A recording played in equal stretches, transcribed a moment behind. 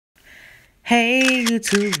Hey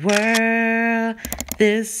YouTube world,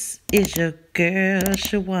 this is your girl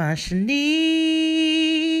Shawan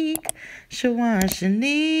Shenek. Shawan Shenek.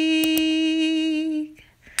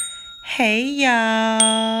 Hey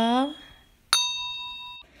y'all.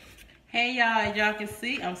 Hey y'all, as y'all can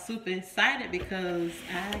see, I'm super excited because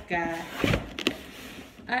I got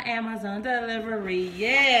an Amazon delivery.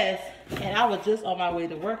 Yes. And I was just on my way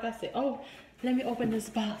to work. I said, oh, let me open this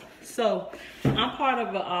box. So I'm part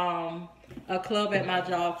of a club at my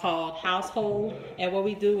job called Household, and what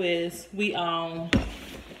we do is we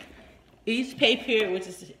each pay period, which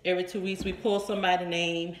is every 2 weeks, we pull somebody's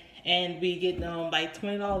name and we get them like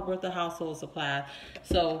 $20 worth of household supplies.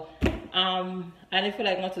 So I didn't feel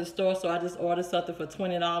like going to the store, so I just ordered something for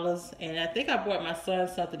 $20, and I think I bought my son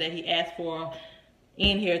something that he asked for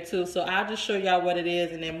in here too. So I'll just show y'all what it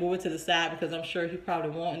is and then move it to the side because I'm sure he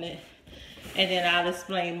probably wanting it, and then I'll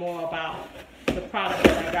explain more about the product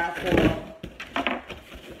that I got for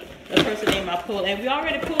the person name I pulled. And we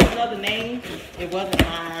already pulled another name. It wasn't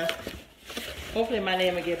mine. Hopefully my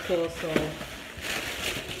name will get pulled soon.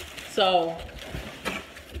 So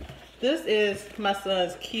this is my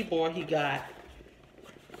son's keyboard he got.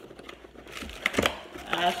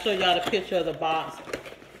 I'll show y'all the picture of the box.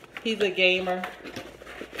 He's a gamer.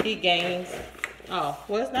 He games. Oh,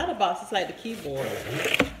 well, it's not a box. It's like the keyboard.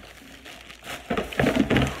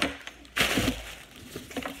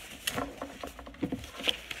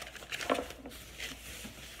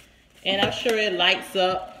 And I'm sure it lights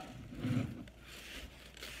up,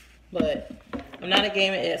 but I'm not a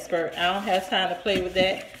gaming expert. I don't have time to play with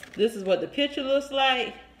that. This is what the picture looks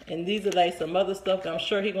like, and these are like some other stuff that I'm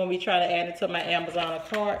sure he's gonna be trying to add it to my Amazon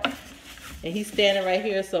cart. And he's standing right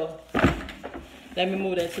here, so let me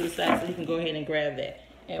move that to the side so he can go ahead and grab that.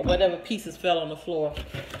 And whatever pieces fell on the floor.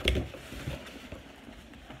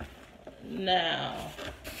 Now,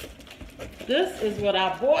 this is what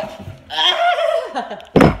I bought. Ah!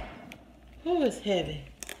 Who is heavy?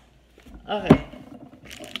 Okay.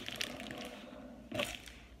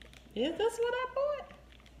 Is this what I bought?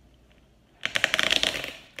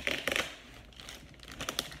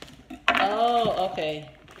 Oh, okay.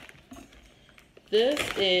 This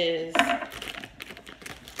is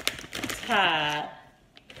Tide.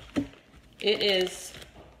 It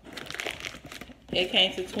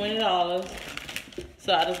came to $20.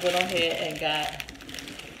 So I just went on ahead and got.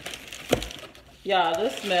 Y'all,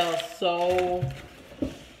 this smells so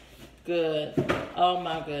good. Oh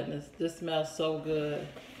my goodness, this smells so good.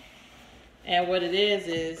 And what it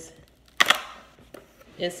is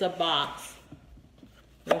it's a box.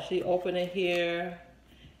 Once you open it here,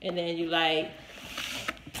 and then you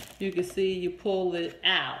can see you pull it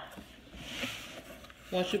out.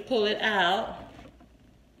 Once you pull it out,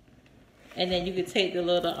 and then you can take the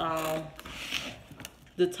little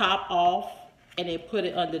the top off and then put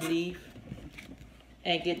it underneath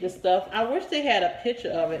and get the stuff. I wish they had a picture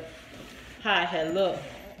of it, how it had looked,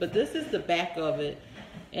 but this is the back of it,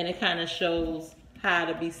 and it kind of shows how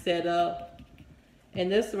to be set up.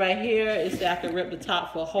 And this right here is that I can rip the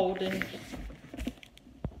top for holding.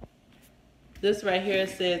 This right here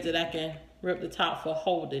says that I can rip the top for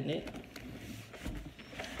holding it.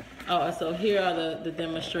 Oh, and so here are the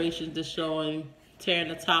demonstrations just showing tearing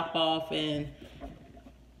the top off and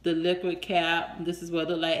the liquid cap. This is what it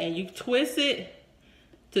looks like, and you twist it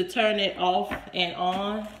to turn it off and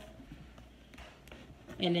on,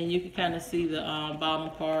 and then you can kind of see the bottom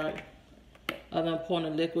part of them pouring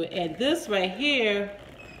the liquid. And this right here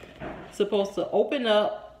is supposed to open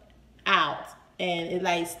up out, and it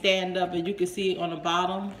like stand up, and you can see it on the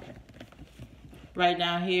bottom. Right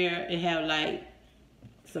down here, it have like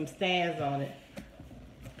some stands on it.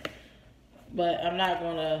 But I'm not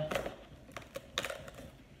gonna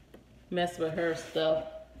mess with her stuff.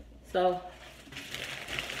 So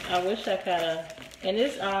I wish I kinda, and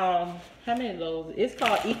it's how many loads? It's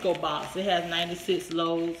called Eco Box. It has 96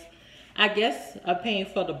 loads. I guess I'm paying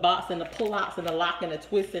for the box and the pull-outs and the lock and the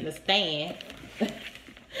twist and the stand.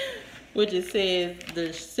 Which it says the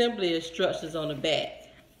assembly instructions on the back.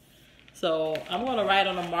 So I'm gonna write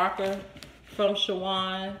on a marker from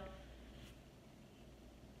Shawan.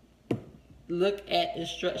 Look at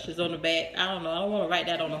instructions on the back. I don't know, I don't wanna write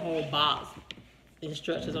that on the whole box.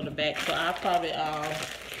 Instructions on the back. So I'll probably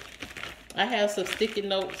I have some sticky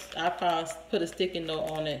notes. I'll probably put a sticky note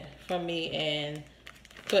on it from me and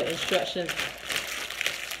put instructions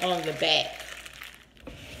on the back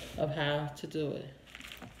of how to do it.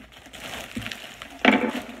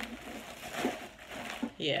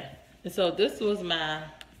 Yeah. And so this was my,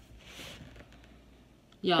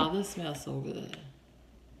 y'all, this smells so good.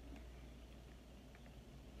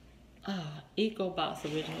 Eco Box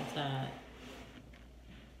Original Tide.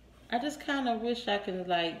 I just kind of wish I could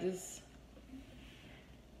like just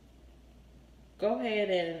go ahead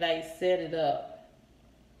and like set it up.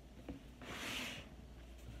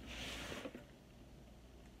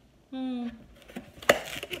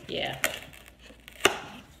 Yeah,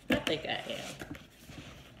 I think I am.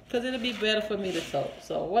 Because it'll be better for me to sew.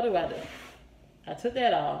 So what do? I took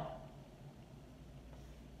that off.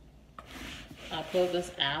 I pull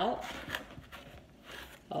this out.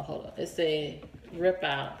 Oh, hold on. It says rip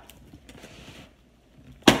out.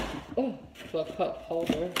 Oh, for a cup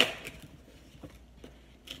holder.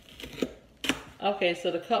 Okay,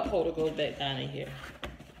 so the cup holder goes back down in here.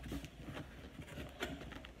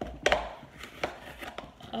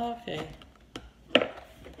 Okay.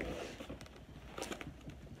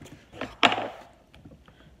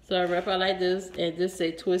 So I wrap out like this and just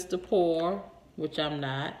say twist to pour, which I'm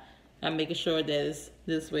not. I'm making sure that it's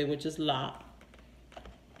this way, which is locked.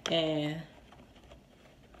 And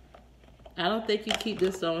I don't think you keep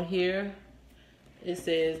this on here. It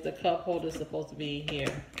says the cup holder is supposed to be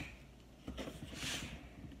here.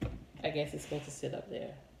 I guess it's supposed to sit up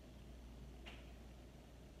there.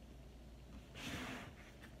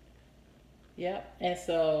 Yep, and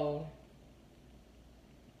so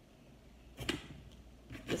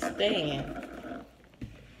the stand.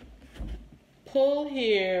 Pull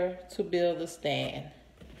here to build the stand.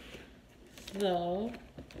 So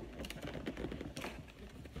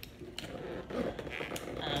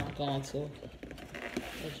I'm going to,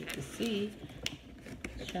 as you can see,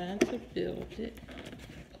 trying to build it.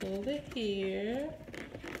 Pull it here.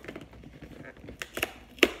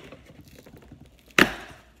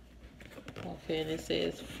 Okay, and it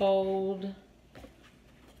says fold.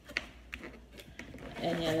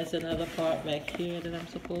 And yeah, there's another part back here that I'm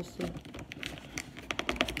supposed to.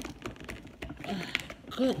 Oh,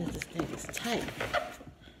 goodness, this thing is tight.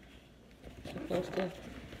 Supposed to.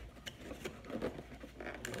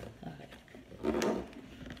 Okay.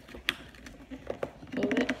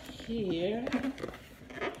 Pull it here.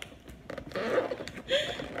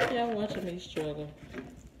 Y'all watching me struggle.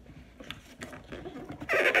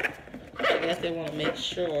 I guess they want to make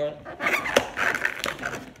sure.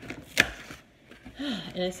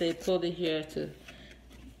 And it say pull it here to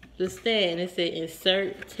the stand. It say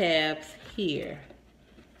insert tabs here.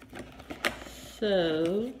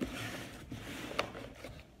 So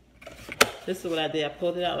this is what I did. I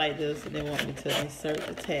pulled it out like this, and they want me to insert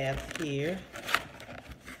the tabs here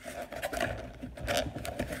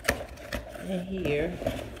and here.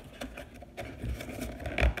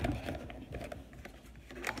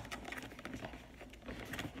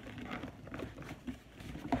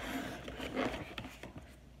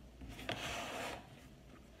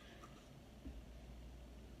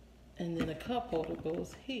 And then the cup holder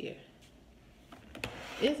goes here.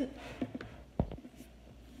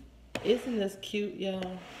 Isn't this cute,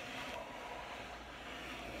 y'all?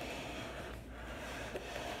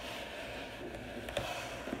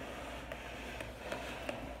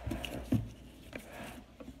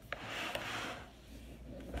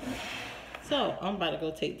 So I'm about to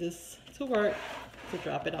go take this to work to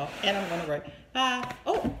drop it off, and I'm gonna work. Bye.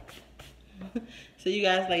 Oh, see you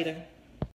guys later.